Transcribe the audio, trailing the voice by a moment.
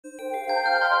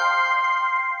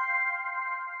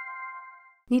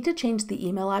Need to change the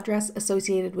email address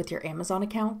associated with your Amazon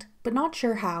account, but not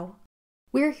sure how?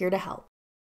 We're here to help.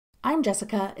 I'm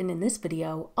Jessica, and in this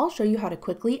video, I'll show you how to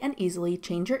quickly and easily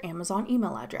change your Amazon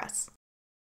email address.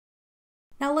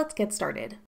 Now let's get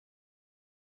started.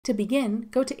 To begin,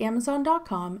 go to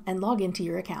Amazon.com and log into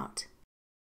your account.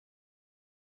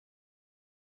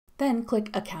 Then click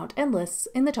Account and Lists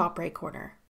in the top right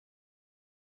corner.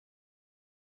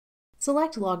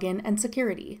 Select Login and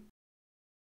Security.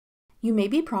 You may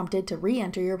be prompted to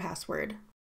re-enter your password.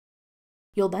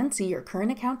 You'll then see your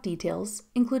current account details,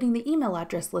 including the email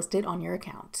address listed on your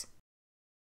account.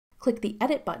 Click the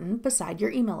Edit button beside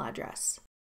your email address.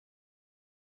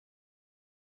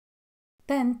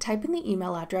 Then type in the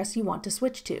email address you want to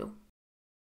switch to.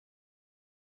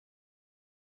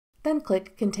 Then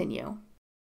click Continue.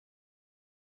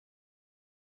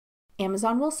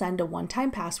 Amazon will send a one-time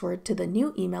password to the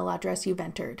new email address you've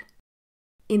entered.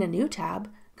 In a new tab,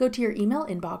 go to your email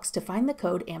inbox to find the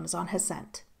code Amazon has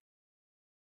sent.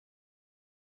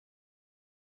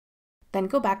 Then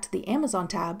go back to the Amazon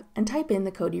tab and type in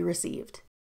the code you received.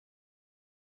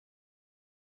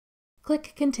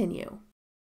 Click Continue.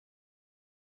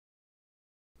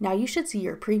 Now you should see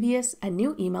your previous and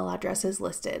new email addresses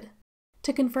listed.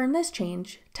 To confirm this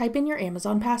change, type in your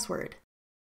Amazon password.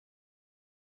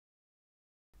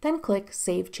 Then click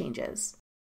Save Changes.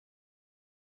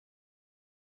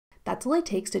 That's all it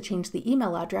takes to change the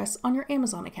email address on your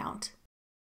Amazon account.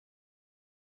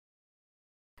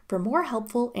 For more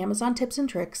helpful Amazon tips and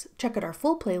tricks, check out our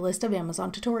full playlist of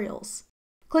Amazon tutorials.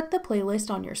 Click the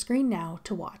playlist on your screen now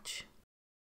to watch.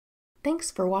 Thanks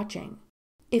for watching.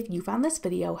 If you found this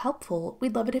video helpful,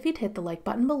 we'd love it if you'd hit the like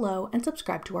button below and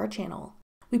subscribe to our channel.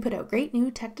 We put out great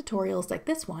new tech tutorials like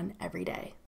this one every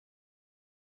day.